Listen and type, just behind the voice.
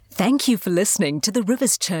Thank you for listening to the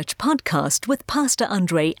Rivers Church podcast with Pastor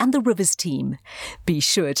Andre and the Rivers team. Be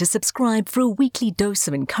sure to subscribe for a weekly dose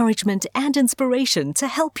of encouragement and inspiration to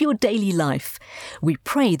help your daily life. We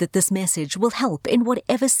pray that this message will help in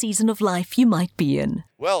whatever season of life you might be in.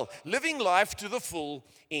 Well, living life to the full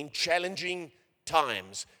in challenging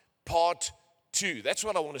times, part 2. That's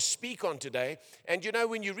what I want to speak on today. And you know,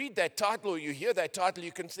 when you read that title or you hear that title,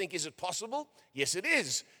 you can think, is it possible? Yes, it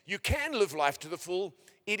is. You can live life to the full.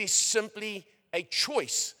 It is simply a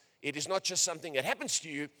choice. It is not just something that happens to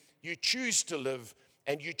you. You choose to live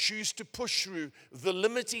and you choose to push through the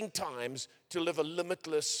limiting times to live a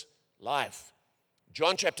limitless life.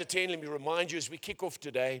 John chapter 10, let me remind you as we kick off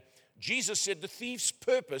today, Jesus said the thief's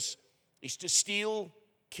purpose is to steal,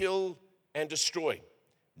 kill, and destroy.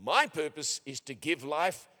 My purpose is to give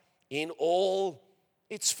life in all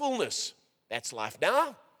its fullness. That's life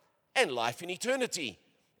now and life in eternity.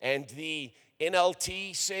 And the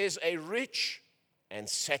NLT says a rich and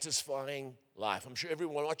satisfying life. I'm sure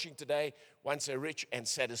everyone watching today wants a rich and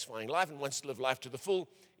satisfying life and wants to live life to the full.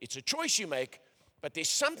 It's a choice you make, but there's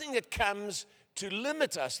something that comes to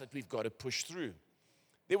limit us that we've got to push through.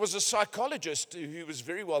 There was a psychologist who was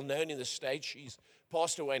very well known in the States. She's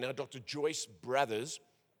passed away now, Dr. Joyce Brothers.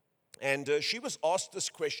 And she was asked this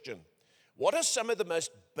question: what are some of the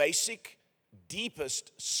most basic,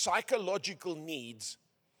 deepest psychological needs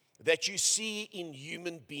that you see in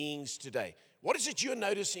human beings today? What is it you're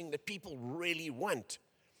noticing that people really want?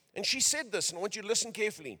 And she said this, and I want you to listen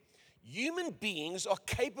carefully. Human beings are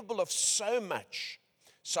capable of so much.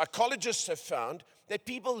 Psychologists have found that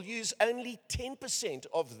people use only 10%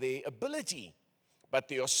 of their ability. But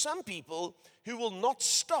there are some people who will not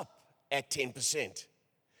stop at 10%.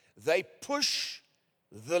 They push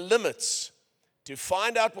the limits to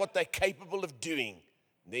find out what they're capable of doing.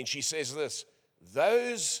 And then she says this: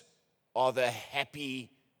 those are the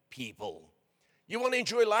happy people. You want to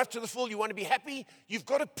enjoy life to the full, you want to be happy, you've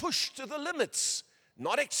got to push to the limits,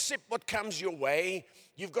 not accept what comes your way.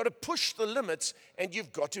 You've got to push the limits and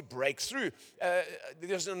you've got to break through.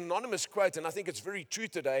 There's an anonymous quote, and I think it's very true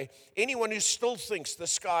today. Anyone who still thinks the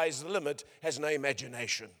sky is the limit has no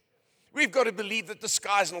imagination. We've got to believe that the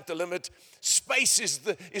sky is not the limit. Space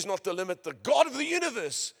is not the limit. The God of the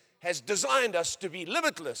universe has designed us to be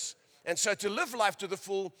limitless. And so to live life to the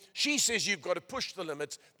full, she says you've got to push the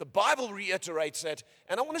limits. The Bible reiterates that.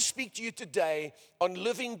 And I want to speak to you today on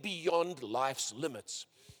living beyond life's limits.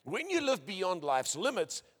 When you live beyond life's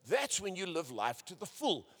limits, that's when you live life to the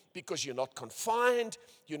full, because you're not confined,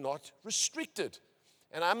 you're not restricted.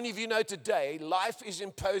 And how many of you know today life is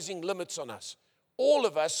imposing limits on us? All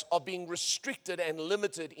of us are being restricted and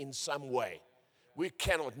limited in some way. We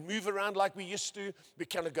cannot move around like we used to. We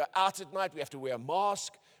cannot go out at night. We have to wear a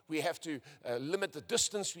mask. We have to limit the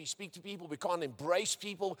distance we speak to people. We can't embrace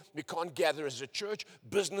people. We can't gather as a church.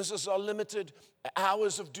 Businesses are limited.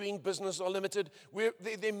 Hours of doing business are limited. There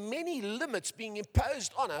are many limits being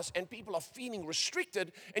imposed on us, and people are feeling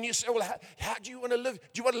restricted. And you say, well, how do you want to live?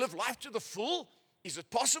 Do you want to live life to the full? Is it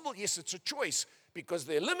possible? Yes, it's a choice, because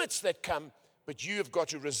there are limits that come, but you have got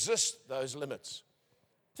to resist those limits.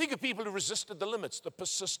 Think of people who resisted the limits. The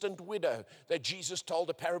persistent widow that Jesus told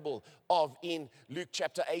a parable of in Luke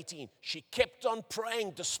chapter 18. She kept on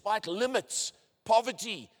praying despite limits,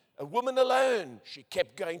 poverty, a woman alone. She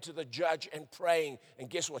kept going to the judge and praying. And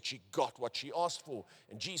guess what? She got what she asked for.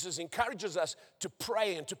 And Jesus encourages us to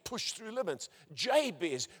pray and to push through limits.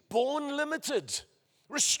 Jabez, born limited,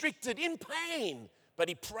 restricted, in pain. But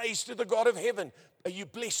he prays to the God of heaven. You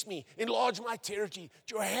bless me, enlarge my territory,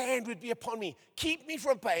 that your hand would be upon me, keep me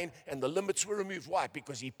from pain. And the limits were removed. Why?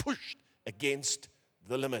 Because he pushed against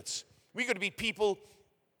the limits. We've got to be people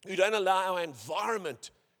who don't allow our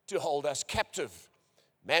environment to hold us captive.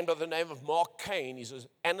 A man by the name of Mark Kane, he's an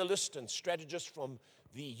analyst and strategist from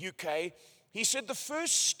the UK. He said the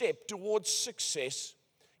first step towards success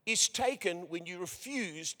is taken when you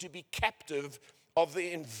refuse to be captive of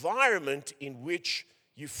the environment in which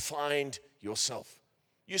you find yourself.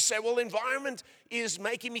 You say, well, environment is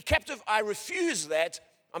making me captive. I refuse that.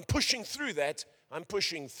 I'm pushing through that. I'm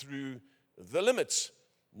pushing through the limits.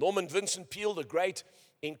 Norman Vincent Peale, the great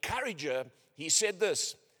encourager, he said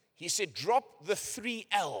this. He said, drop the 3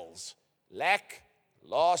 L's, lack,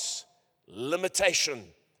 loss, limitation,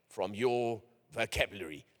 from your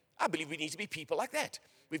vocabulary. I believe we need to be people like that.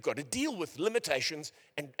 We've got to deal with limitations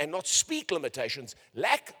and not speak limitations.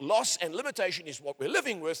 Lack, loss, and limitation is what we're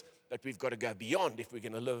living with, but we've got to go beyond if we're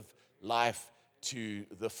going to live life to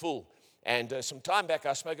the full. And some time back,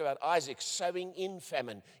 I spoke about Isaac sowing in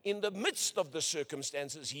famine. In the midst of the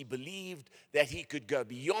circumstances, he believed that he could go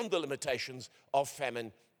beyond the limitations of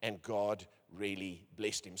famine, and God really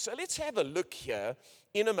blessed him. So let's have a look here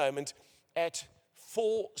in a moment at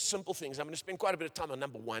 4 simple things. I'm going to spend quite a bit of time on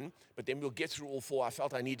number 1, but then we'll get through all 4. I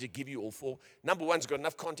felt I needed to give you all 4. Number 1's got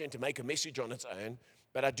enough content to make a message on its own,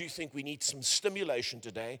 but I do think we need some stimulation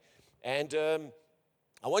today. And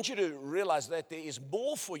I want you to realize that there is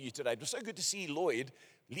more for you today. It was so good to see Lloyd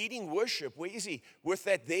leading worship. Where is he? With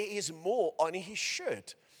that, there is more on his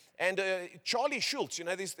shirt. And Charlie Schultz,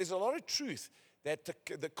 there's a lot of truth that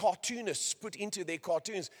the cartoonists put into their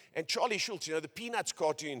cartoons. And Charlie Schultz, the Peanuts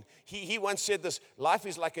cartoon, he once said this: life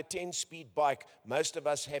is like a 10-speed bike. Most of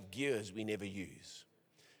us have gears we never use.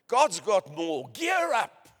 God's got more. Gear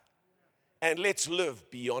up. And let's live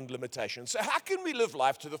beyond limitation. So how can we live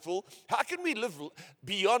life to the full? How can we live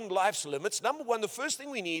beyond life's limits? Number 1, the first thing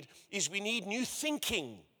we need is we need new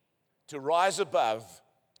thinking to rise above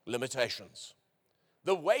limitations.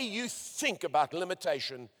 The way you think about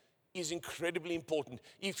limitation is incredibly important.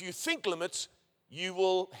 If you think limits, you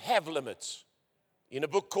will have limits. In a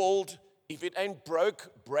book called If It Ain't Broke,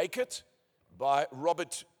 Break It, by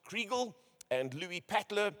Robert Kriegel and Louis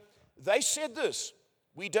Patler, they said this: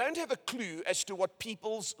 we don't have a clue as to what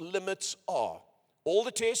people's limits are. All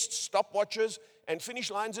the tests, stopwatches, and finish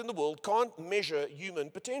lines in the world can't measure human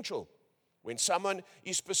potential. When someone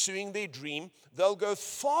is pursuing their dream, they'll go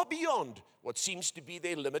far beyond what seems to be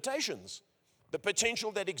their limitations. The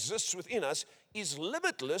potential that exists within us is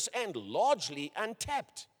limitless and largely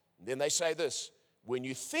untapped. Then they say this: when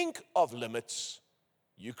you think of limits,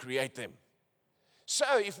 you create them. So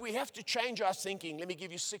if we have to change our thinking, let me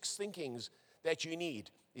give you 6 thinkings that you need.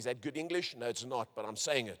 Is that good English? No, it's not, but I'm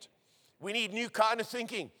saying it. We need new kind of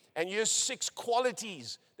thinking. And here's 6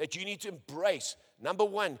 qualities that you need to embrace. Number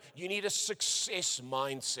 1, you need a success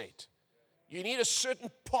mindset. You need a certain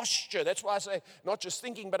posture. That's why I say not just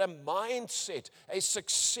thinking, but a mindset, a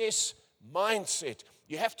success mindset.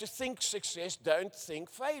 You have to think success, don't think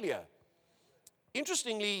failure.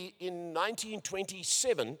 Interestingly, in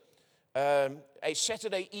 1927, a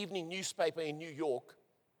Saturday evening newspaper in New York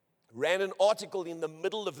ran an article in the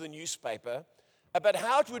middle of the newspaper about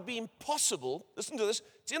how it would be impossible, listen to this,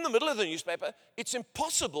 it's in the middle of the newspaper, it's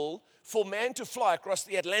impossible for man to fly across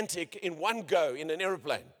the Atlantic in one go in an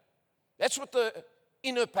airplane. That's what the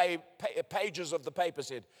inner pages of the paper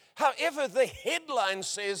said. However, the headline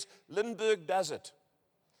says Lindbergh does it.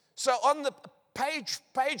 So on the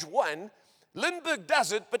page 1, Lindbergh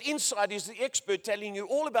does it, but inside is the expert telling you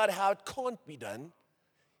all about how it can't be done.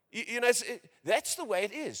 That's the way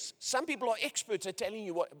it is. Some people are experts at telling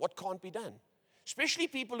you what can't be done, especially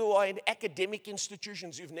people who are in academic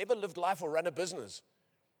institutions who've never lived life or run a business.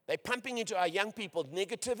 They're pumping into our young people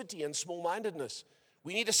negativity and small-mindedness.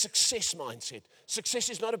 We need a success mindset. Success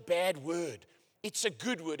is not a bad word. It's a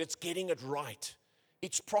good word. It's getting it right.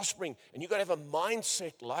 It's prospering. And you've got to have a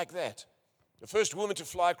mindset like that. The first woman to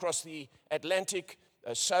fly across the Atlantic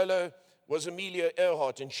solo was Amelia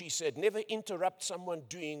Earhart, and she said, never interrupt someone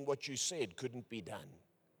doing what you said couldn't be done.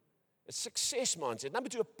 A success mindset. Number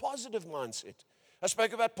 2, a positive mindset. I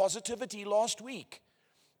spoke about positivity last week,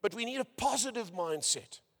 but we need a positive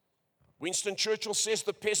mindset. Winston Churchill says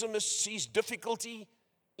the pessimist sees difficulty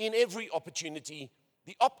in every opportunity.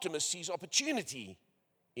 The optimist sees opportunity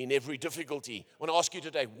in every difficulty. I want to ask you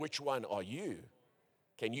today, which one are you?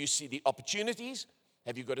 Can you see the opportunities?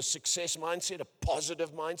 Have you got a success mindset, a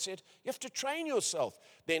positive mindset? You have to train yourself.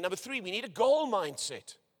 Then number 3, we need a goal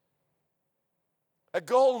mindset. A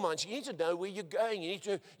goal mindset. You need to know where you're going.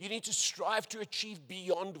 You need to strive to achieve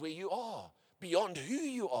beyond where you are, beyond who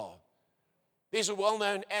you are. There's a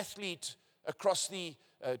well-known athlete across the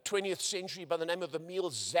 20th century by the name of Emil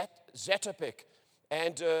Zatopek.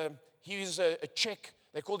 And he was a Czech.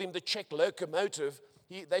 They called him the Czech locomotive.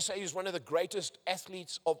 They say he was one of the greatest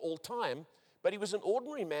athletes of all time. But he was an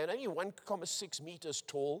ordinary man, only 1.6 meters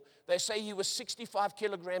tall. They say he was 65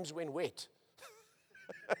 kilograms when wet.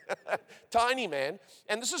 Tiny man.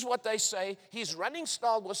 And this is what they say. His running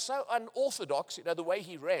style was so unorthodox, the way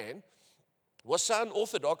he ran, was so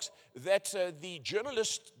unorthodox that the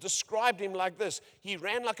journalist described him like this. He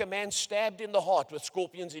ran like a man stabbed in the heart with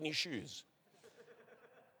scorpions in his shoes.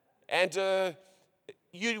 And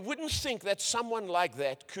you wouldn't think that someone like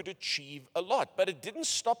that could achieve a lot, but it didn't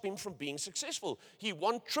stop him from being successful. He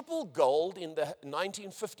won triple gold in the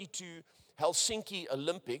 1952 Helsinki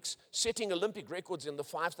Olympics, setting Olympic records in the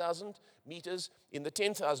 5,000 meters, in the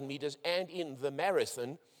 10,000 meters, and in the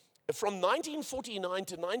marathon. From 1949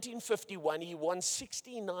 to 1951, he won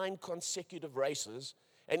 69 consecutive races,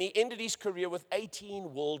 and he ended his career with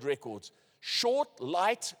 18 world records. Short,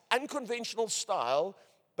 light, unconventional style,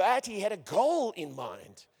 but he had a goal in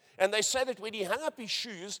mind. And they say that when he hung up his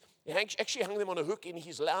shoes, he actually hung them on a hook in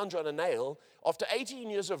his lounge on a nail. After 18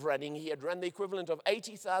 years of running, he had run the equivalent of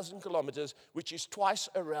 80,000 kilometers, which is twice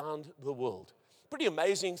around the world. Pretty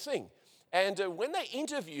amazing thing. And when they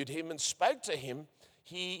interviewed him and spoke to him,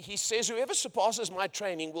 he says, whoever surpasses my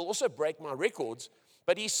training will also break my records.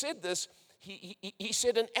 But he said this, he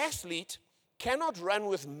said, an athlete cannot run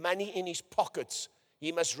with money in his pockets.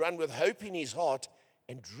 He must run with hope in his heart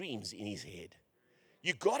and dreams in his head.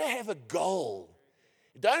 You got to have a goal.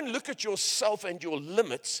 Don't look at yourself and your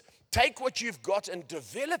limits. Take what you've got and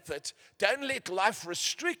develop it. Don't let life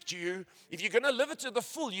restrict you. If you're going to live it to the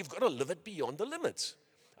full, you've got to live it beyond the limits.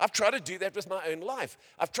 I've tried to do that with my own life.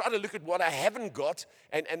 I've tried to look at what I haven't got,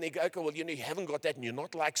 and they go, okay, well, you haven't got that, and you're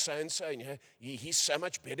not like so-and-so, and he's so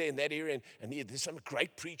much better in that area, and there's some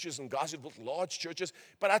great preachers and guys who've built large churches.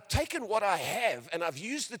 But I've taken what I have, and I've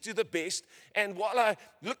used it to the best, and while I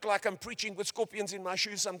look like I'm preaching with scorpions in my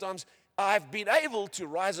shoes sometimes, I've been able to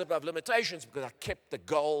rise above limitations because I kept the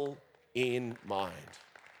goal in mind.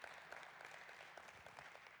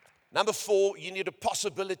 Number 4, you need a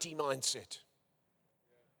possibility mindset.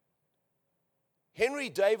 Henry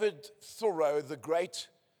David Thoreau, the great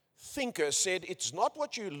thinker, said, it's not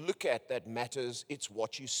what you look at that matters, it's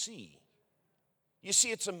what you see. You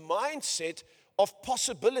see, it's a mindset of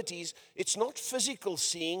possibilities. It's not physical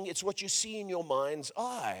seeing, it's what you see in your mind's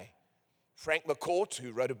eye. Frank McCourt,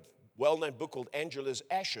 who wrote a well-known book called Angela's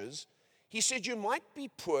Ashes, he said, you might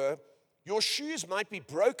be poor, your shoes might be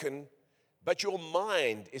broken, but your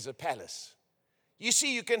mind is a palace. You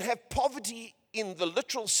see, you can have poverty in the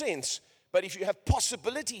literal sense, but if you have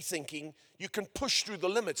possibility thinking, you can push through the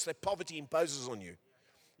limits that poverty imposes on you.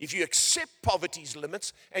 If you accept poverty's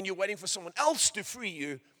limits and you're waiting for someone else to free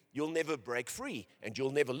you, you'll never break free and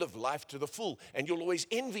you'll never live life to the full. And you'll always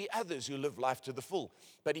envy others who live life to the full.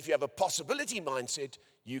 But if you have a possibility mindset,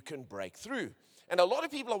 you can break through. And a lot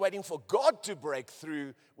of people are waiting for God to break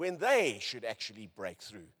through when they should actually break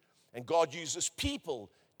through. And God uses people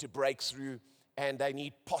to break through, and they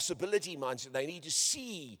need possibility mindset. They need to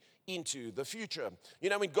see into the future.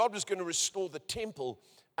 When God was going to restore the temple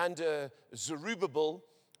under Zerubbabel,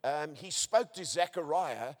 he spoke to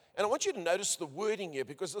Zechariah. And I want you to notice the wording here,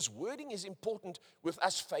 because this wording is important with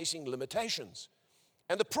us facing limitations.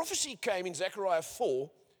 And the prophecy came in Zechariah 4,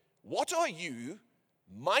 what are you,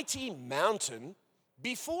 mighty mountain?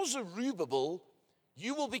 Before Zerubbabel,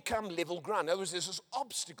 you will become level ground. In other words, there's this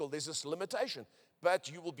obstacle, there's this limitation, but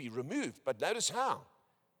you will be removed. But notice how.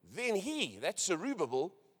 Then he, that's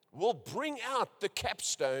Zerubbabel, will bring out the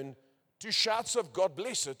capstone to shouts of God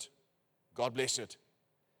bless it, God bless it.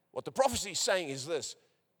 What the prophecy is saying is this: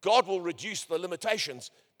 God will reduce the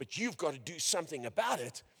limitations, but you've got to do something about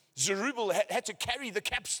it. Zerubbabel had to carry the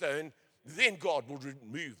capstone, then God will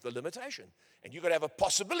remove the limitation. And you've got to have a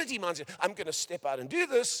possibility mindset. I'm going to step out and do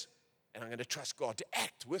this, and I'm going to trust God to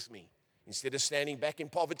act with me. Instead of standing back in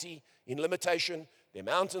poverty, in limitation, there are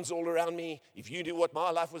mountains all around me. If you knew what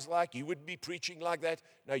my life was like, you wouldn't be preaching like that.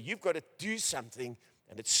 No, you've got to do something,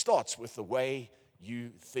 and it starts with the way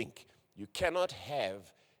you think. You cannot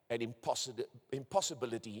have an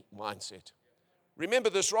impossibility mindset.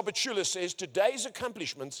 Remember this, Robert Schuller says, today's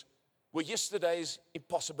accomplishments were yesterday's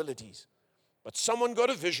impossibilities. But someone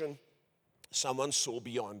got a vision, someone saw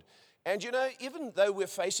beyond. And even though we're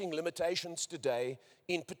facing limitations today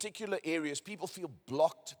in particular areas, people feel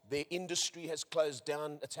blocked, their industry has closed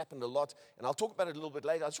down, it's happened a lot, and I'll talk about it a little bit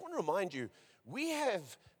later. I just want to remind you, we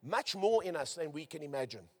have much more in us than we can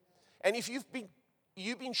imagine. And if you've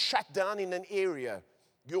been shut down in an area,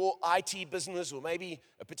 your IT business or maybe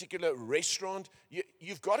a particular restaurant,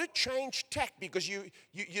 you've got to change tack, because you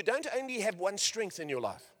don't only have one strength in your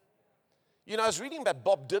life. I was reading about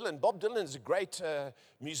Bob Dylan. Bob Dylan is a great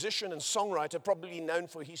musician and songwriter, probably known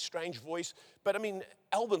for his strange voice. But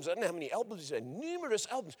albums, I don't know how many albums he's had, numerous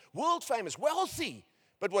albums, world famous, wealthy.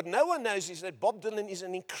 But what no one knows is that Bob Dylan is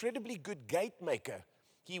an incredibly good gate maker.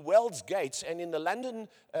 He welds gates, and in the London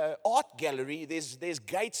Art Gallery, there's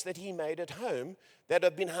gates that he made at home that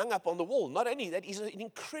have been hung up on the wall. Not only that, he's an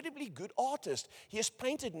incredibly good artist. He has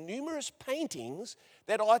painted numerous paintings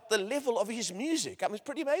that are at the level of his music. It's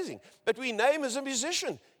pretty amazing. But we know him as a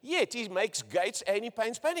musician, yet he makes gates and he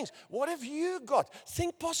paints paintings. What have you got?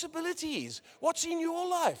 Think possibilities. What's in your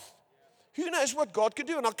life? Who knows what God could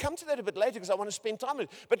do? And I'll come to that a bit later because I want to spend time with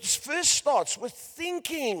it. But it first starts with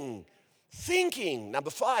thinking. Thinking. Number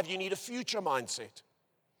 5, you need a future mindset.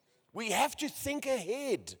 We have to think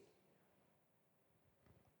ahead.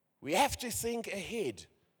 We have to think ahead.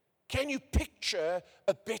 Can you picture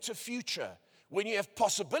a better future? When you have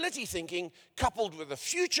possibility thinking coupled with a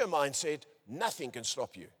future mindset, nothing can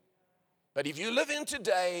stop you. But if you live in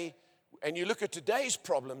today and you look at today's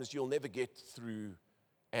problems, you'll never get through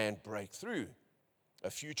and break through. A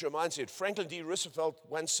future mindset. Franklin D. Roosevelt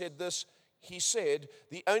once said this. He said,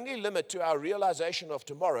 the only limit to our realization of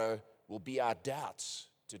tomorrow will be our doubts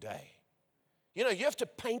today. You know, you have to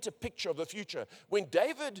paint a picture of the future. When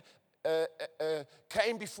David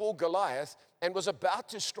came before Goliath and was about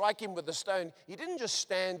to strike him with a stone, he didn't just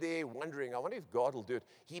stand there wondering, I wonder if God will do it.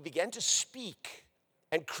 He began to speak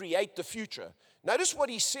and create the future. Notice what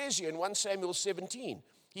he says here in 1 Samuel 17.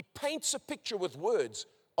 He paints a picture with words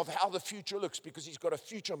of how the future looks because he's got a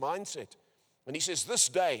future mindset. And he says, this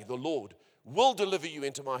day the Lord will deliver you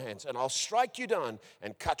into my hands, and I'll strike you down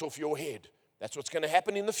and cut off your head. That's what's going to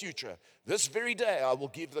happen in the future. This very day I will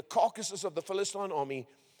give the carcasses of the Philistine army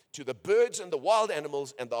to the birds and the wild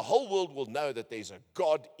animals, and the whole world will know that there's a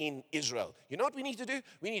God in Israel. You know what we need to do?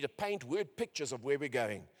 We need to paint word pictures of where we're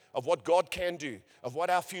going, of what God can do, of what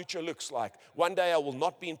our future looks like. One day I will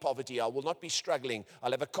not be in poverty. I will not be struggling.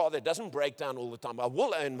 I'll have a car that doesn't break down all the time. I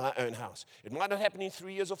will own my own house. It might not happen in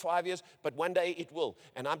 3 years or 5 years, but one day it will.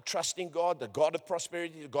 And I'm trusting God, the God of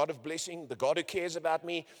prosperity, the God of blessing, the God who cares about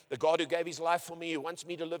me, the God who gave his life for me, who wants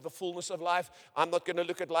me to live the fullness of life. I'm not going to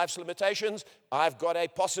look at life's limitations. I've got a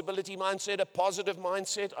possibility mindset, a positive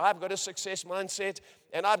mindset. I've got a success mindset,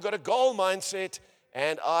 and I've got a goal mindset.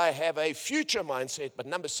 And I have a future mindset. But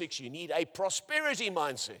number 6, you need a prosperity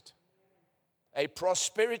mindset. A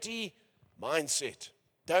prosperity mindset.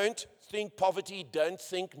 Don't think poverty. Don't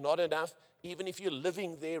think not enough, even if you're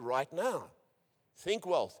living there right now. Think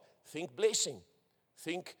wealth. Think blessing.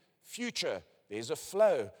 Think future. There's a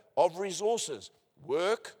flow of resources.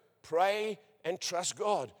 Work, pray, and trust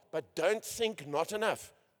God. But don't think not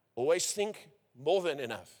enough. Always think more than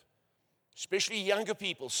enough. Especially younger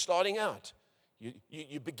people starting out.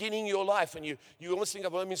 You're beginning your life and you almost think,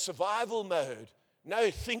 I'm in survival mode. No,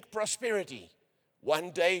 think prosperity. One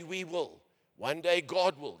day we will. One day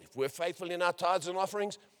God will. If we're faithful in our tithes and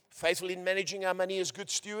offerings, faithful in managing our money as good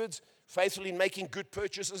stewards, faithful in making good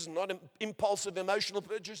purchases, not impulsive emotional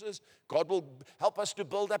purchases, God will help us to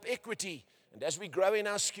build up equity. And as we grow in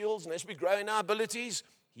our skills and as we grow in our abilities,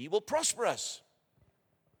 he will prosper us.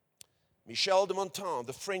 Michel de Montaigne,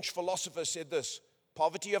 the French philosopher, said this: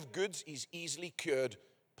 poverty of goods is easily cured.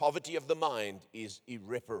 Poverty of the mind is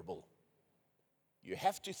irreparable. You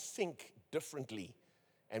have to think differently.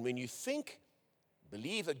 And when you think,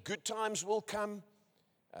 believe that good times will come,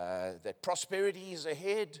 that prosperity is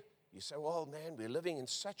ahead, you say, well, man, we're living in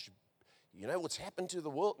such, what's happened to the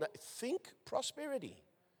world. No, think prosperity.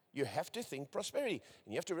 You have to think prosperity.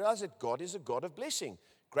 And you have to realize that God is a God of blessing.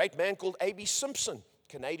 Great man called A.B. Simpson,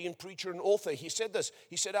 Canadian preacher and author, he said this.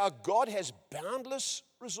 He said, our God has boundless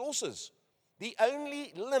resources. The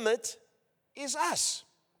only limit is us.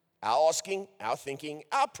 Our asking, our thinking,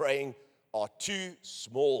 our praying are too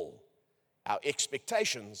small. Our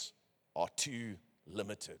expectations are too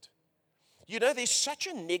limited. There's such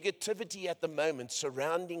a negativity at the moment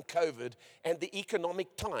surrounding COVID and the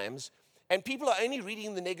economic times, and people are only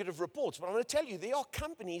reading the negative reports. But I'm going to tell you, there are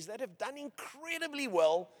companies that have done incredibly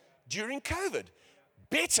well during COVID.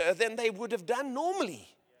 Better than they would have done normally.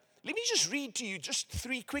 Let me just read to you just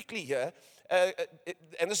 3 quickly here.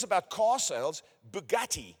 And this is about car sales.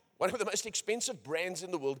 Bugatti, one of the most expensive brands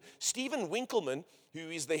in the world. Stephen Winkleman, who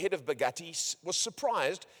is the head of Bugatti, was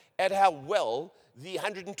surprised at how well the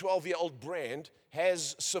 112-year-old brand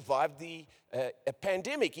has survived the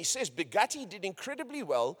pandemic. He says Bugatti did incredibly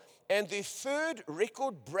well, and their 3rd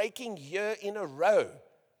record-breaking year in a row.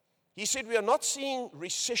 He said, we are not seeing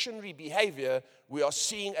recessionary behavior, we are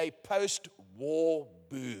seeing a post-war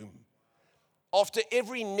boom. After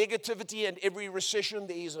every negativity and every recession,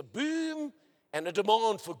 there is a boom and a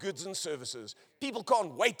demand for goods and services. People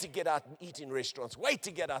can't wait to get out and eat in restaurants, wait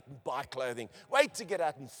to get out and buy clothing, wait to get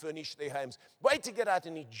out and furnish their homes, wait to get out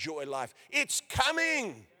and enjoy life. It's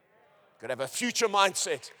coming. Got to have a future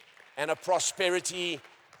mindset and a prosperity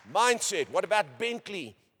mindset. What about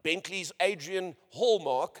Bentley? Bentley's Adrian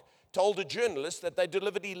Hallmark told a journalist that they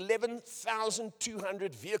delivered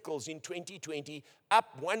 11,200 vehicles in 2020,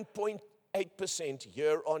 up 1.8%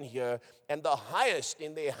 year on year, and the highest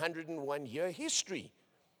in their 101-year history.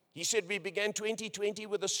 He said, we began 2020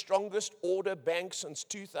 with the strongest order bank since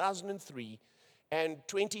 2003, and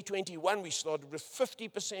 2021 we started with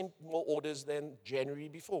 50% more orders than January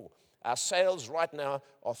before. Our sales right now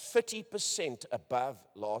are 30% above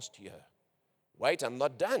last year. Wait, I'm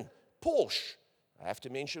not done. Porsche. I have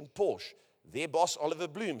to mention Porsche. Their boss, Oliver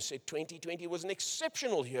Bloom, said 2020 was an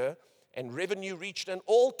exceptional year and revenue reached an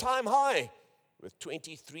all-time high with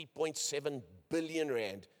 23.7 billion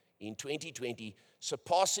rand in 2020,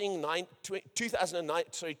 surpassing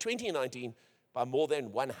 2019 by more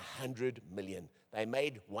than 100 million. They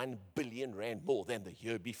made 1 billion rand more than the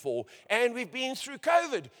year before. And we've been through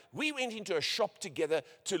COVID. We went into a shop together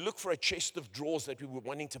to look for a chest of drawers that we were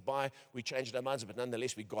wanting to buy. We changed our minds, but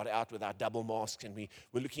nonetheless, we got out with our double masks and we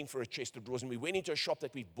were looking for a chest of drawers. And we went into a shop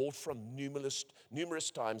that we've bought from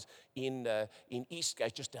numerous times in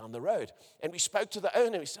Eastgate, just down the road. And we spoke to the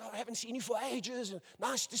owner. We said, I haven't seen you for ages. And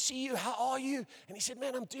nice to see you. How are you? And he said,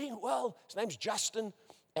 man, I'm doing well. His name's Justin.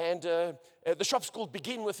 And the shop's called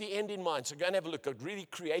Begin with the End in Mind. So go and have a look at really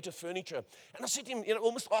creative furniture. And I said to him,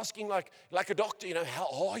 almost asking like a doctor,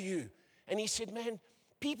 how are you? And he said, man,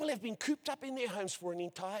 people have been cooped up in their homes for an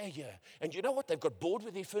entire year. And you know what? They've got bored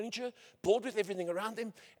with their furniture, bored with everything around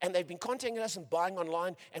them, and they've been contacting us and buying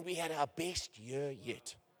online, and we had our best year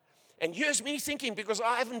yet. And here's me thinking, because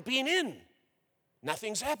I haven't been in,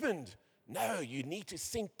 nothing's happened. No, you need to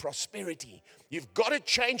think prosperity. You've got to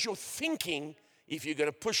change your thinking if you're going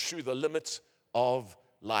to push through the limits of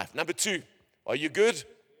life. Number 2, are you good?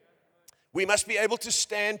 We must be able to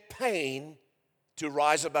stand pain to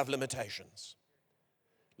rise above limitations.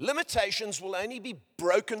 Limitations will only be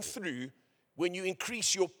broken through when you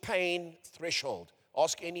increase your pain threshold.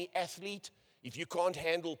 Ask any athlete, if you can't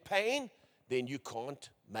handle pain, then you can't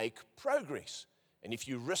make progress. And if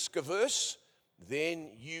you're risk averse, then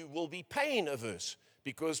you will be pain averse,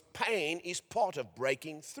 because pain is part of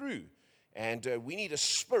breaking through. And we need a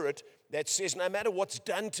spirit that says, no matter what's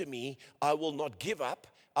done to me, I will not give up.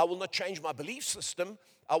 I will not change my belief system.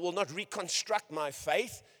 I will not reconstruct my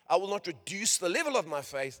faith. I will not reduce the level of my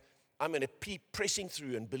faith. I'm going to keep pressing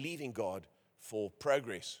through and believing God for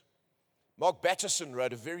progress. Mark Batterson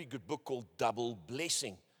wrote a very good book called Double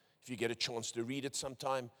Blessing. If you get a chance to read it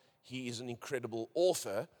sometime, he is an incredible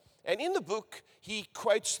author. And in the book, he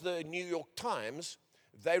quotes the New York Times.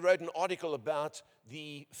 They wrote an article about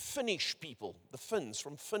the Finnish people, the Finns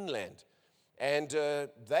from Finland. And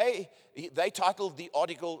they titled the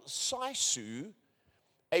article, Saisu,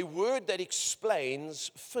 a word that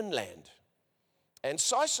explains Finland. And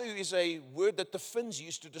Saisu is a word that the Finns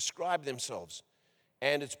used to describe themselves.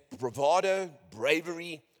 And it's bravado,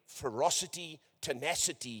 bravery, ferocity,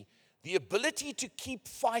 tenacity, the ability to keep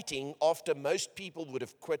fighting after most people would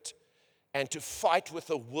have quit, and to fight with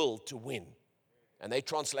a will to win. And they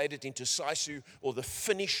translate it into Saisu, or the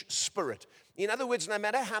Finnish spirit. In other words, no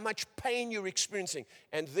matter how much pain you're experiencing,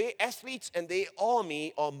 and their athletes and their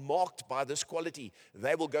army are marked by this quality.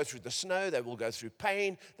 They will go through the snow, they will go through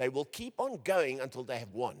pain, they will keep on going until they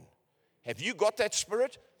have won. Have you got that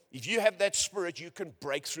spirit? If you have that spirit, you can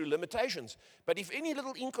break through limitations. But if any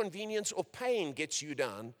little inconvenience or pain gets you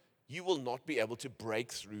down, you will not be able to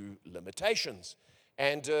break through limitations.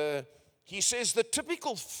 And he says the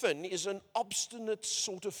typical Finn is an obstinate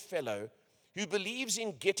sort of fellow who believes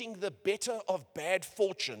in getting the better of bad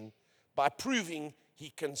fortune by proving he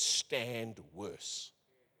can stand worse.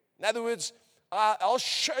 In other words, I'll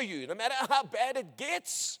show you, no matter how bad it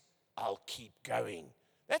gets, I'll keep going.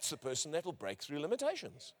 That's the person that will break through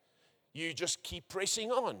limitations. You just keep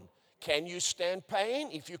pressing on. Can you stand pain?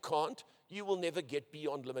 If you can't, you will never get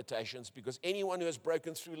beyond limitations, because anyone who has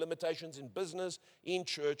broken through limitations in business, in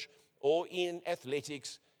church, or in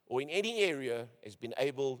athletics, or in any area has been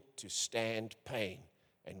able to stand pain.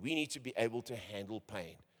 And we need to be able to handle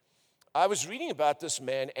pain. I was reading about this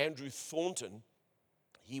man, Andrew Thornton.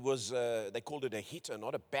 He was, they called it a hitter,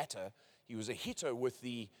 not a batter. He was a hitter with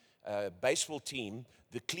the baseball team,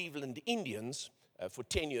 the Cleveland Indians, for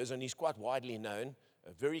 10 years, and he's quite widely known,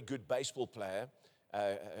 a very good baseball player,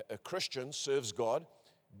 a Christian, serves God.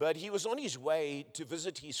 But he was on his way to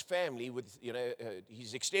visit his family with,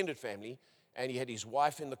 his extended family, and he had his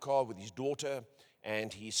wife in the car with his daughter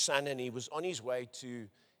and his son, and he was on his way to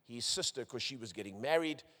his sister because she was getting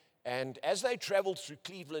married. And as they traveled through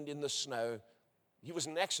Cleveland in the snow, he was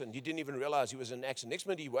in an accident. He didn't even realize he was in an accident. Next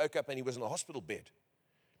minute he woke up and he was in a hospital bed.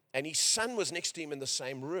 And his son was next to him in the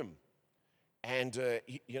same room. And,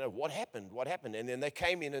 what happened? What happened? And then they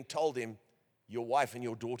came in and told him, your wife and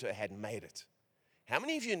your daughter had made it. How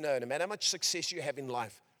many of you know, no matter how much success you have in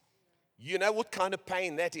life, you know what kind of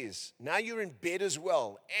pain that is? Now you're in bed as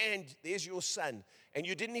well, and there's your son, and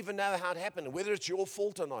you didn't even know how it happened, whether it's your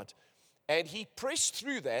fault or not. And he pressed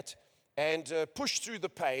through that and pushed through the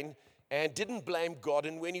pain and didn't blame God.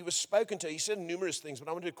 And when he was spoken to, he said numerous things, but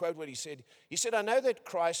I want to quote what he said. He said, I know that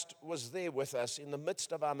Christ was there with us in the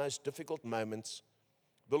midst of our most difficult moments.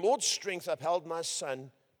 The Lord's strength upheld my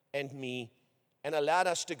son and me and allowed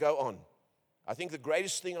us to go on. I think the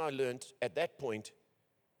greatest thing I learned at that point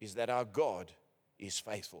is that our God is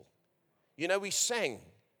faithful. We sang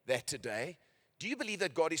that today. Do you believe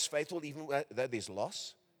that God is faithful even though there's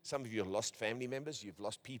loss? Some of you have lost family members. You've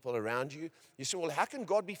lost people around you. You say, well, how can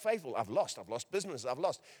God be faithful? I've lost business. I've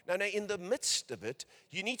lost. No, in the midst of it,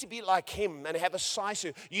 you need to be like him and have a size.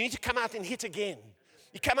 You need to come out and hit again.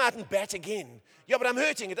 You come out and bat again. Yeah, but I'm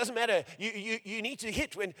hurting. It doesn't matter. You need to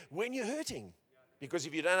hit when you're hurting. Because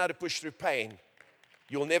if you don't know how to push through pain,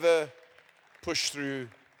 you'll never push through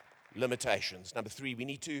limitations. Number 3,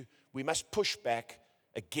 we must push back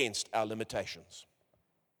against our limitations.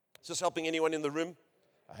 Is this helping anyone in the room?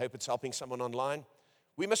 I hope it's helping someone online.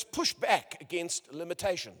 We must push back against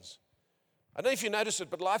limitations. I don't know if you notice it,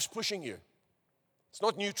 but life's pushing you. It's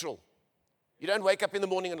not neutral. You don't wake up in the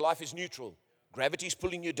morning and life is neutral. Gravity's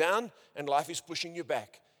pulling you down and life is pushing you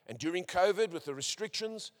back. And during COVID, with the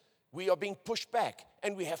restrictions, we are being pushed back,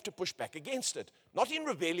 and we have to push back against it. Not in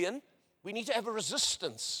rebellion. We need to have a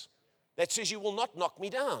resistance that says, you will not knock me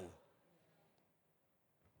down.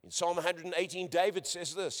 In Psalm 118, David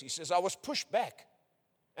says this. He says, I was pushed back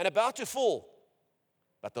and about to fall,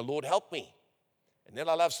 but the Lord helped me. And then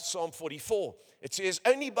I love Psalm 44. It says,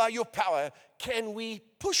 only by your power can we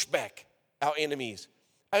push back our enemies.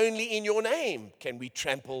 Only in your name can we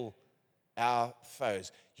trample our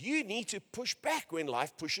foes. You need to push back when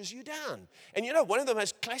life pushes you down. And you know, one of the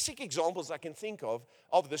most classic examples I can think of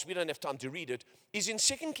this, we don't have time to read it, is in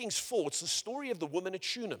 2 Kings 4. It's the story of the woman at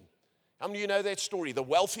Shunem. How many of you know that story? The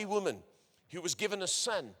wealthy woman who was given a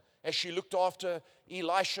son. As she looked after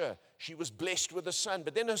Elisha, she was blessed with a son.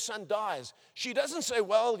 But then her son dies. She doesn't say,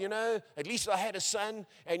 well, at least I had a son.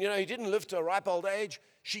 And, he didn't live to a ripe old age.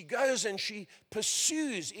 She goes and she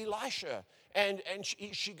pursues Elisha. And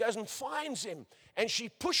she goes and finds him. And she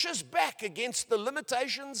pushes back against the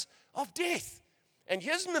limitations of death. And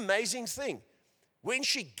here's an amazing thing. When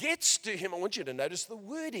she gets to him, I want you to notice the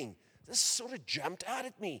wording. This sort of jumped out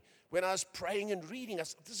at me when I was praying and reading. I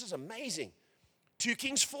said, this is amazing. 2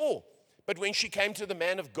 Kings 4. But when she came to the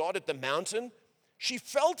man of God at the mountain, she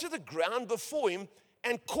fell to the ground before him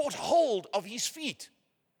and caught hold of his feet.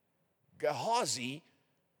 Gehazi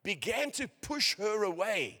began to push her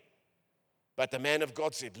away. But the man of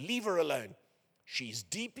God said, leave her alone. She's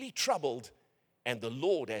deeply troubled, and the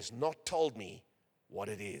Lord has not told me what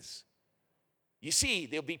it is. You see,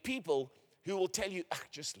 there'll be people who will tell you,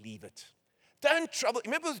 just leave it. Don't trouble.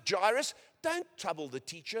 Remember with Jairus? Don't trouble the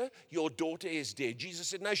teacher. Your daughter is dead. Jesus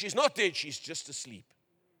said, no, she's not dead. She's just asleep.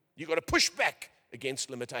 You've got to push back against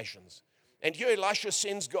limitations. And here Elisha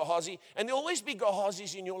sends Gehazi, and there'll always be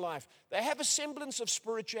Gehazis in your life. They have a semblance of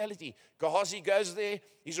spirituality. Gehazi goes there.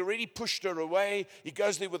 He's already pushed her away. He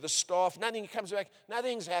goes there with a staff. Nothing. He comes back.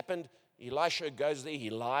 Nothing's happened. Elisha goes there.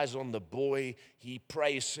 He lies on the boy. He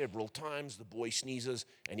prays several times. The boy sneezes,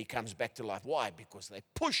 and he comes back to life. Why? Because they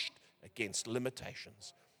pushed against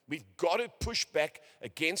limitations. We've got to push back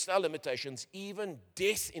against our limitations, even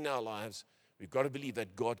death in our lives. We've got to believe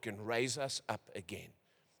that God can raise us up again.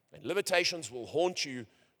 And limitations will haunt you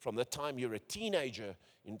from the time you're a teenager,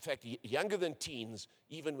 in fact, younger than teens,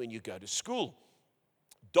 even when you go to school.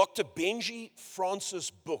 Dr. Benji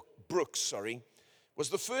Frances Brooks, was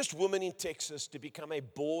the first woman in Texas to become a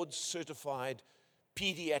board-certified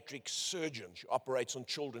pediatric surgeon. She operates on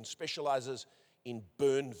children, specializes in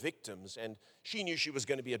burn victims, and she knew she was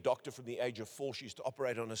going to be a doctor from the age of 4. She used to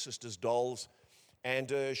operate on her sister's dolls,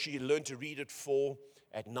 and she learned to read at 4.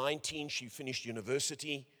 At 19, she finished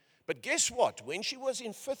university. But guess what? When she was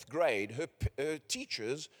in 5th grade, her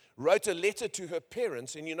teachers wrote a letter to her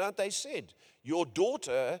parents, and you know what they said? Your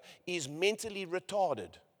daughter is mentally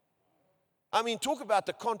retarded. I mean, talk about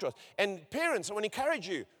the contrast. And parents, I want to encourage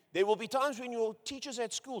you, there will be times when your teachers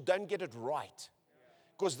at school don't get it right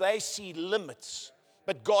because they see limits.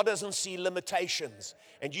 But God doesn't see limitations.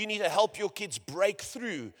 And you need to help your kids break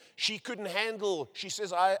through. She couldn't handle, she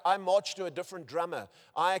says, I marched to a different drummer.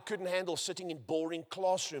 I couldn't handle sitting in boring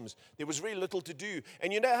classrooms. There was very little to do.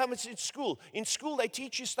 And you know how much in school? In school, they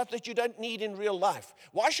teach you stuff that you don't need in real life.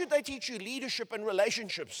 Why should they teach you leadership and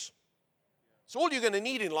relationships? It's all you're going to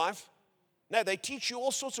need in life. No, they teach you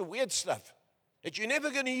all sorts of weird stuff that you're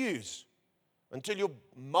never going to use until your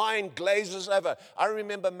mind glazes over. I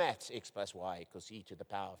remember maths, x plus y equals e to the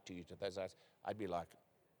power of 2 to those. I'd be like,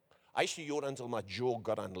 I used to yawn until my jaw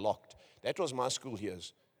got unlocked. That was my school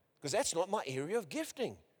years. Because that's not my area of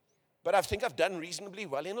gifting. But I think I've done reasonably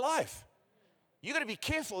well in life. You've got to be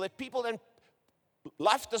careful that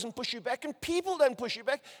life doesn't push you back, and people don't push you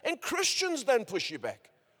back, and Christians don't push you back.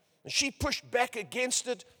 And she pushed back against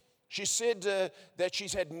it. She said that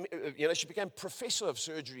she's had, she became professor of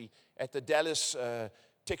surgery at the Dallas,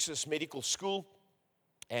 Texas Medical School,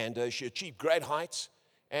 and she achieved great heights.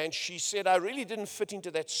 And she said, I really didn't fit into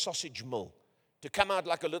that sausage mill. to come out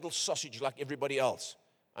like a little sausage like everybody else.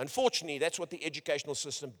 Unfortunately, that's what the educational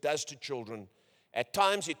system does to children. At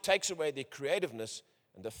times, it takes away their creativeness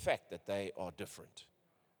and the fact that they are different.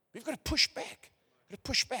 We've got to push back. We've got to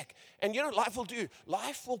push back. And you know what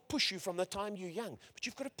life will push you from the time you're young, but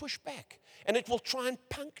you've got to push back. And it will try and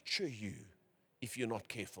puncture you if you're not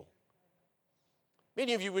careful.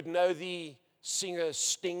 Many of you would know the singer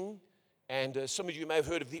Sting, and some of you may have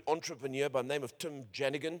heard of the entrepreneur by the name of Tim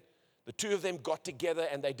Janigan. The two of them got together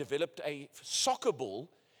and they developed a soccer ball,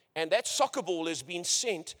 and that soccer ball has been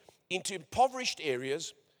sent into impoverished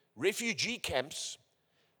areas, refugee camps,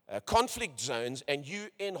 conflict zones, and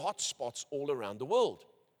UN hotspots all around the world.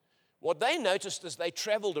 What they noticed as they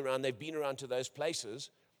traveled around, they've been around to those places,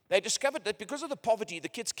 they discovered that because of the poverty, the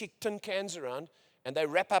kids kick tin cans around and they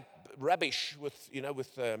wrap up rubbish with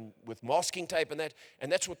masking tape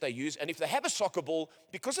and that's what they use. And if they have a soccer ball,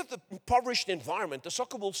 because of the impoverished environment, the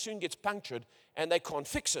soccer ball soon gets punctured and they can't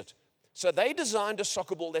fix it. So they designed a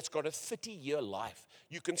soccer ball that's got a 30-year life.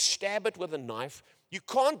 You can stab it with a knife. You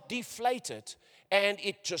can't deflate it. And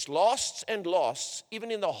it just lasts and lasts.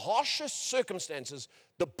 Even in the harshest circumstances,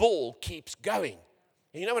 the ball keeps going.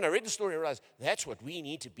 And you know, when I read the story, I realized that's what we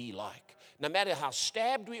need to be like. No matter how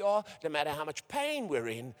stabbed we are, no matter how much pain we're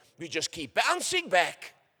in, we just keep bouncing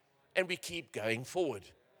back and we keep going forward.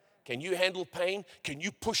 Can you handle pain? Can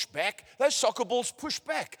you push back? Those soccer balls push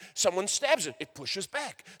back. Someone stabs it, it pushes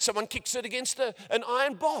back. Someone kicks it against an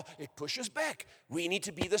iron bar, it pushes back. We need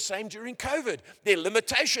to be the same during COVID. There are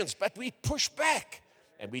limitations, but we push back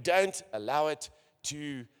and we don't allow it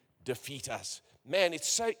to defeat us. Man, it's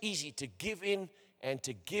so easy to give in and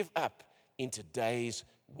to give up in today's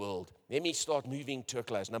world. Let me start moving to a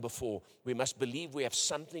close. Number 4, we must believe we have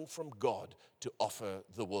something from God to offer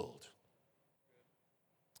the world.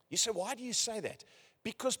 You say, why do you say that?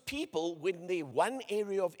 Because people, when their one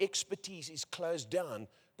area of expertise is closed down,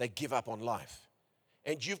 they give up on life.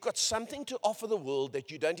 And you've got something to offer the world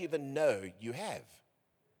that you don't even know you have.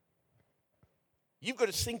 You've got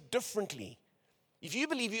to think differently. If you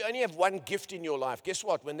believe you only have one gift in your life, guess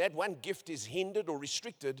what? When that one gift is hindered or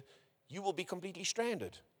restricted, you will be completely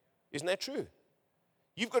stranded. Isn't that true?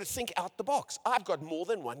 You've got to think out the box. I've got more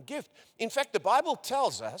than one gift. In fact, the Bible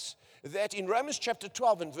tells us that in Romans chapter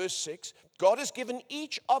 12 and verse 6, God has given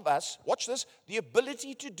each of us, watch this, the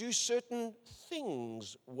ability to do certain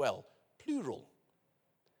things well, plural.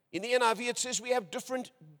 In the NIV, it says we have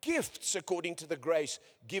different gifts according to the grace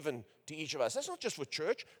given to each of us. That's not just for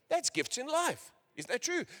church, that's gifts in life. Isn't that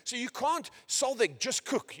true? So you can't solve just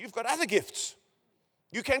cook. You've got other gifts.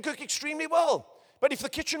 You can cook extremely well. But if the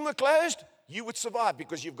kitchen were closed, you would survive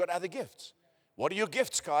because you've got other gifts. What are your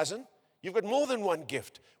gifts, Kaizen? You've got more than one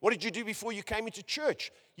gift. What did you do before you came into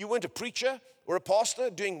church? You weren't a preacher or a pastor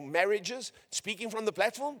doing marriages, speaking from the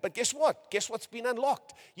platform. But guess what? Guess what's been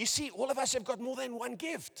unlocked? You see, all of us have got more than one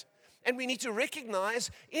gift. And we need to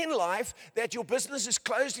recognize in life that your business is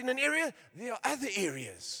closed in an area, there are other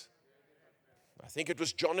areas. I think it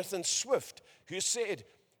was Jonathan Swift who said,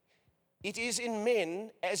 "It is in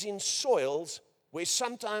men as in soils where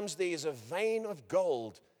sometimes there is a vein of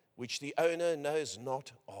gold which the owner knows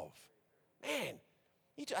not of." Man,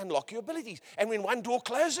 you need to unlock your abilities. And when one door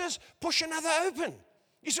closes, push another open.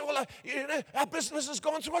 You say, well, our business has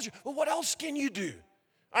gone through. Well, what else can you do?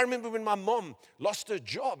 I remember when my mom lost her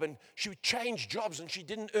job and she would change jobs and she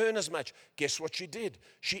didn't earn as much. Guess what she did?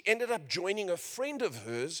 She ended up joining a friend of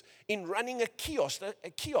hers in running a kiosk,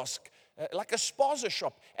 like a spaza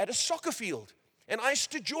shop at a soccer field. And I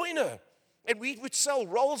used to join her. And we would sell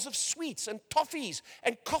rolls of sweets and toffees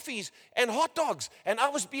and coffees and hot dogs. And I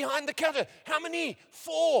was behind the counter. How many?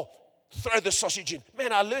 4. Throw the sausage in.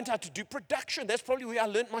 Man, I learned how to do production. That's probably where I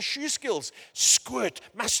learned my shoe skills. Squirt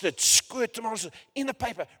mustard, squirt tomato sauce in the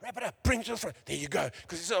paper, wrap it up, bring it to the front. There you go.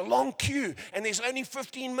 Because it's a long queue and there's only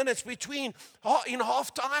 15 minutes between in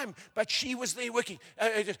half time. But she was there working.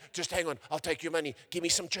 Just hang on. I'll take your money. Give me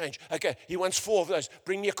some change. Okay, he wants 4 of those.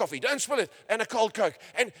 Bring me a coffee. Don't spill it. And a cold Coke.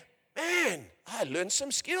 And man, I learned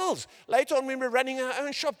some skills. Later on, when we're running our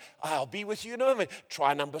own shop, I'll be with you in a moment.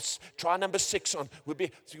 Try number 6 on. Would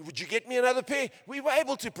you get me another pair? We were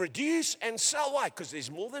able to produce and sell. Why? Because there's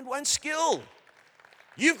more than one skill.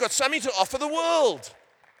 You've got something to offer the world.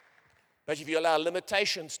 But if you allow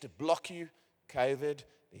limitations to block you, COVID,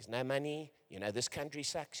 there's no money, this country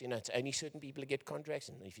sucks, it's only certain people that get contracts,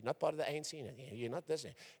 and if you're not part of the ANC, you're not this.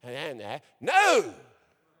 No!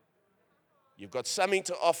 You've got something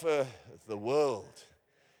to offer the world.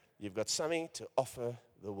 You've got something to offer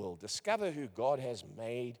the world. Discover who God has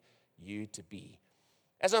made you to be.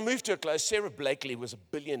 As I move to a close, Sarah Blakely was a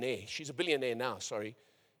billionaire. She's a billionaire now, sorry.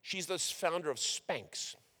 She's the founder of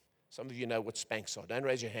Spanx. Some of you know what Spanx are. Don't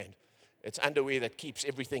raise your hand. It's underwear that keeps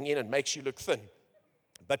everything in and makes you look thin.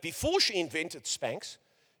 But before she invented Spanx,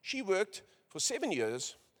 she worked for 7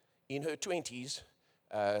 years in her 20s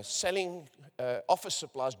selling office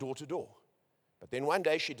supplies door to door. But then one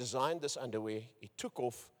day she designed this underwear, it took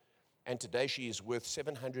off, and today she is worth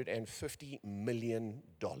 $750 million.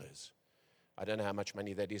 I don't know how much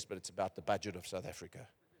money that is, but it's about the budget of South Africa.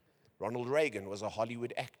 Ronald Reagan was a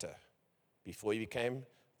Hollywood actor before he became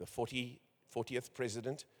the 40th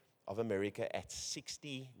president of America at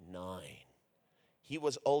 69. He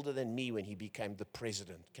was older than me when he became the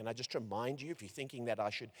president. Can I just remind you, if you're thinking that I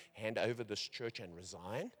should hand over this church and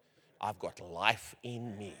resign, I've got life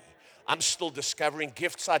in me. I'm still discovering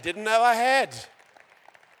gifts I didn't know I had.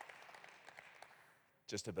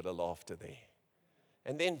 Just a bit of laughter there.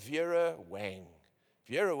 And then Vera Wang.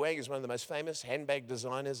 Vera Wang is one of the most famous handbag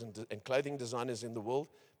designers and clothing designers in the world,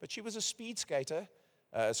 but she was a skater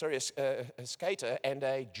and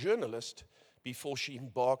a journalist before she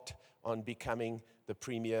embarked on becoming the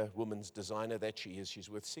premier women's designer that she is. She's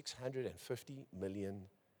worth $650 million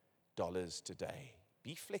today.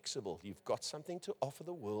 Be flexible. You've got something to offer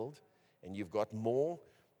the world, and you've got more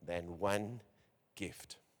than one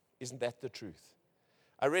gift. Isn't that the truth?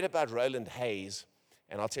 I read about Roland Hayes,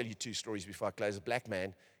 and I'll tell you 2 stories before I close. A black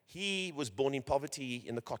man. He was born in poverty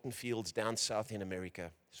in the cotton fields down south in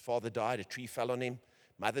America. His father died, a tree fell on him.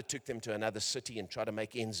 Mother took them to another city and tried to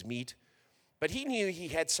make ends meet. But he knew he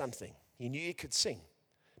had something. He knew he could sing.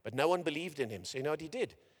 But no one believed in him. So you know what he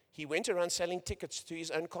did? He went around selling tickets to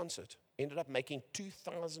his own concert. Ended up making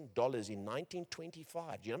 $2,000 in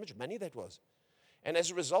 1925. Do you know how much money that was? And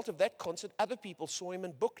as a result of that concert, other people saw him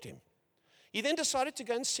and booked him. He then decided to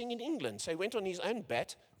go and sing in England. So he went on his own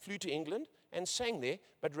bat, flew to England, and sang there,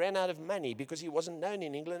 but ran out of money because he wasn't known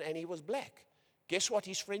in England and he was black. Guess what?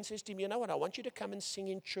 His friend says to him, you know what? I want you to come and sing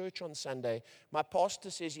in church on Sunday. My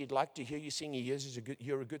pastor says he'd like to hear you sing. He hears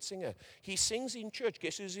you're a good singer. He sings in church.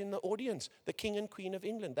 Guess who's in the audience? The King and Queen of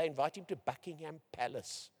England. They invite him to Buckingham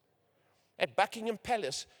Palace. At Buckingham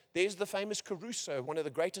Palace, there's the famous Caruso, one of the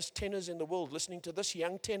greatest tenors in the world, listening to this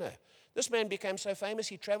young tenor. This man became so famous,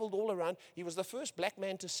 he traveled all around. He was the first black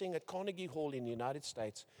man to sing at Carnegie Hall in the United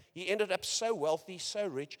States. He ended up so wealthy, so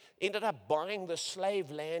rich, ended up buying the slave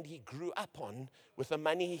land he grew up on with the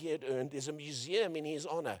money he had earned. There's a museum in his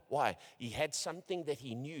honor. Why? He had something that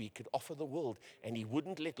he knew he could offer the world, and he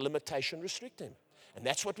wouldn't let limitation restrict him. And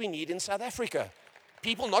that's what we need in South Africa.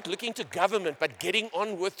 People not looking to government, but getting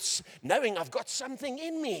on with knowing I've got something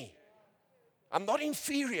in me. I'm not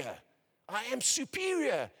inferior. I am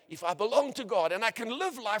superior if I belong to God, and I can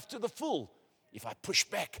live life to the full if I push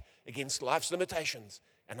back against life's limitations.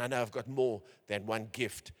 And I know I've got more than one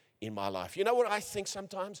gift in my life. You know what I think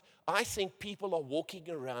sometimes? I think people are walking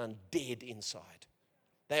around dead inside.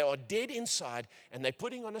 They are dead inside, and they're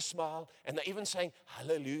putting on a smile, and they're even saying,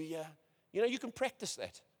 hallelujah. You know, you can practice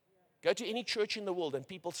that. Go to any church in the world and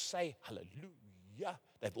people say, hallelujah.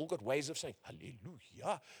 They've all got ways of saying,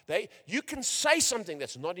 hallelujah. You can say something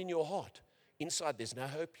that's not in your heart. Inside, there's no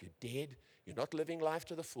hope. You're dead. You're not living life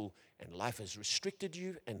to the full. And life has restricted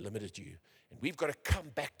you and limited you. And we've got to come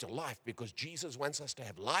back to life because Jesus wants us to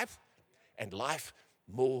have life and life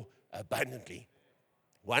more abundantly.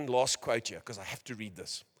 One last quote here because I have to read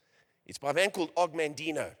this. It's by a man called Og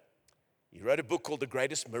Mandino. He wrote a book called The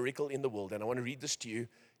Greatest Miracle in the World. And I want to read this to you.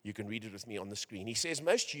 You can read it with me on the screen. He says,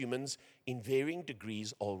 most humans in varying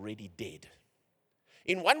degrees are already dead.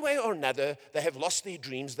 In one way or another, they have lost their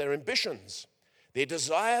dreams, their ambitions, their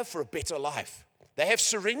desire for a better life. They have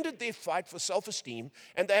surrendered their fight for self-esteem,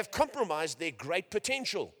 and they have compromised their great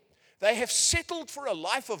potential. They have settled for a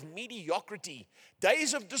life of mediocrity,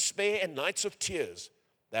 days of despair and nights of tears.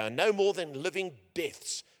 They are no more than living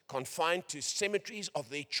deaths, confined to cemeteries of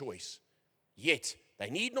their choice. Yet, they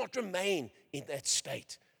need not remain in that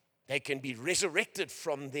state. They can be resurrected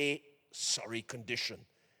from their sorry condition.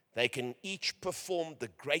 They can each perform the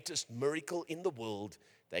greatest miracle in the world.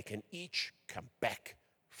 They can each come back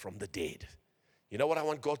from the dead. You know what I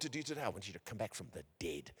want God to do today? I want you to come back from the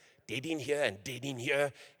dead. Dead in here and dead in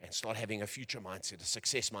here, and start having a future mindset, a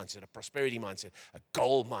success mindset, a prosperity mindset, a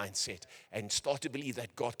goal mindset, and start to believe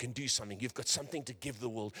that God can do something. You've got something to give the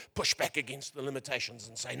world. Push back against the limitations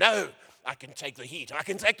and say, no, I can take the heat. I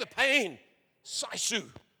can take the pain. Saisu.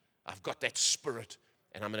 I've got that spirit,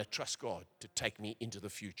 and I'm going to trust God to take me into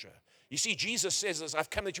the future. You see, Jesus says this,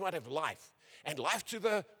 I've come that you might have life, and life to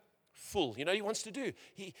the full. You know what he wants to do?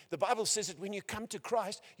 The Bible says that when you come to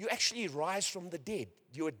Christ, you actually rise from the dead.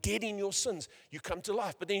 You are dead in your sins. You come to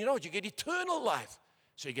life. But then you know what? You get eternal life.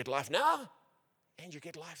 So you get life now, and you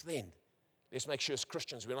get life then. Let's make sure as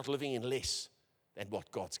Christians we're not living in less. than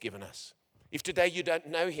what God's given us. If today you don't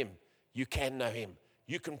know him, you can know him.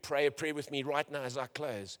 You can pray a prayer with me right now as I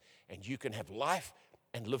close, and you can have life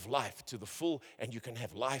and live life to the full, and you can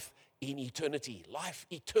have life in eternity, life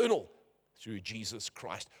eternal through Jesus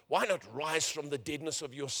Christ. Why not rise from the deadness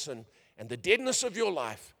of your sin and the deadness of your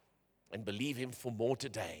life and believe him for more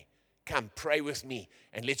today? Come, pray with me,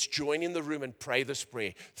 and let's join in the room and pray this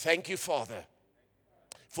prayer. Thank you, Father,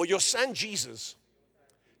 for your Son Jesus,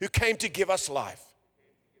 who came to give us life.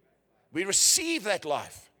 We receive that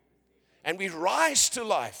life, and we rise to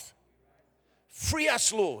life. Free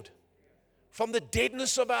us, Lord, from the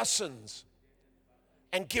deadness of our sins,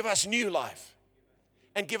 and give us new life,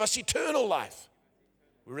 and give us eternal life.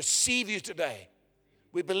 We receive you today.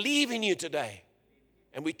 We believe in you today,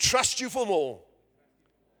 and we trust you for more,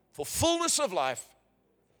 for fullness of life.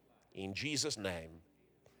 In Jesus' name,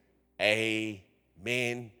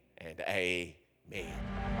 amen and amen.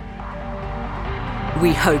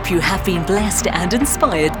 We hope you have been blessed and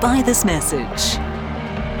inspired by this message.